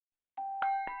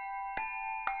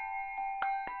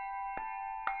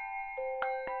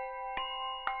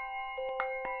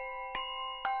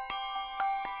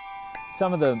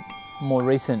Some of the more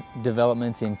recent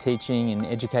developments in teaching and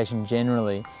education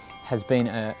generally has been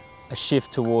a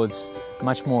shift towards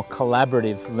much more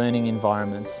collaborative learning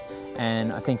environments,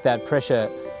 and I think that pressure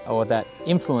or that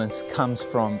influence comes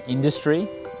from industry,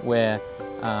 where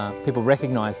people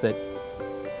recognise that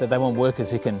they want workers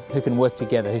who can work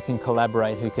together, who can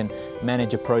collaborate, who can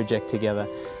manage a project together,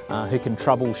 who can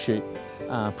troubleshoot,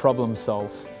 problem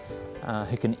solve,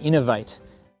 who can innovate.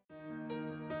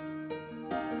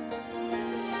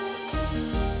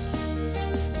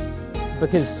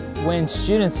 Because when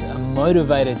students are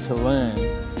motivated to learn,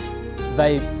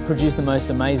 they produce the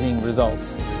most amazing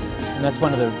results. And that's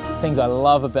one of the things I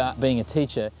love about being a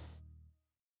teacher.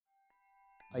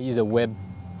 I use a web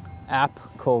app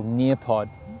called Nearpod,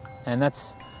 and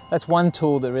that's one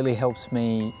tool that really helps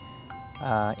me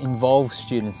involve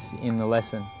students in the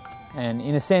lesson. And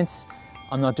in a sense,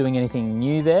 I'm not doing anything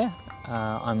new there.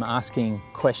 I'm asking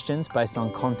questions based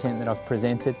on content that I've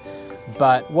presented.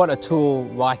 But what a tool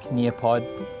like Nearpod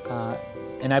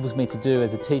enables me to do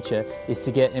as a teacher is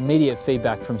to get immediate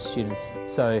feedback from students.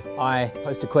 So I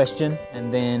post a question,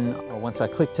 and then once I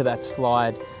click to that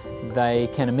slide, they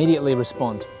can immediately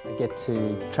respond. I get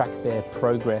to track their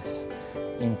progress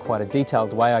in quite a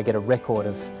detailed way. I get a record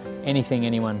of anything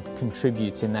anyone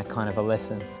contributes in that kind of a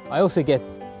lesson. I also get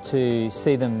to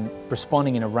see them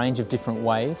responding in a range of different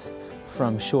ways,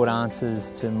 from short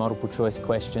answers to multiple choice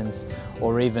questions,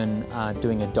 or even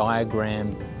doing a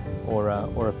diagram or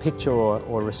a picture,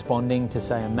 or responding to,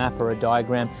 say, a map or a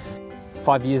diagram.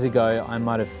 5 years ago, I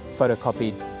might have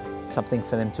photocopied something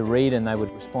for them to read and they would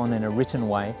respond in a written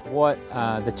way. What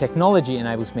the technology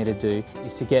enables me to do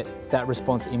is to get that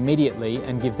response immediately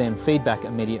and give them feedback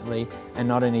immediately, and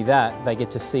not only that, they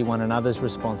get to see one another's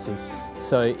responses.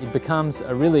 So it becomes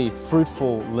a really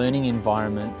fruitful learning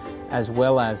environment, as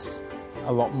well as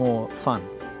a lot more fun.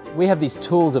 We have these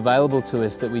tools available to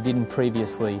us that we didn't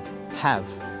previously have,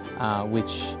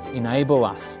 which enable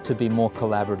us to be more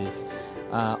collaborative.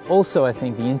 Also, I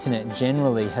think the internet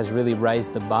generally has really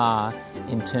raised the bar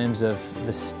in terms of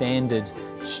the standard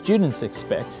students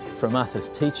expect from us as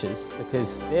teachers,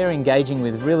 because they're engaging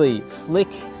with really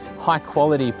slick, high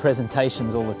quality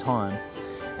presentations all the time.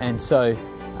 And so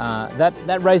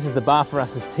that raises the bar for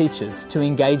us as teachers to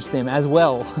engage them as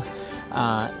well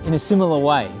in a similar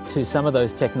way to some of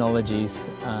those technologies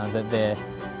that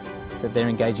they're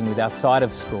engaging with outside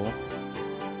of school.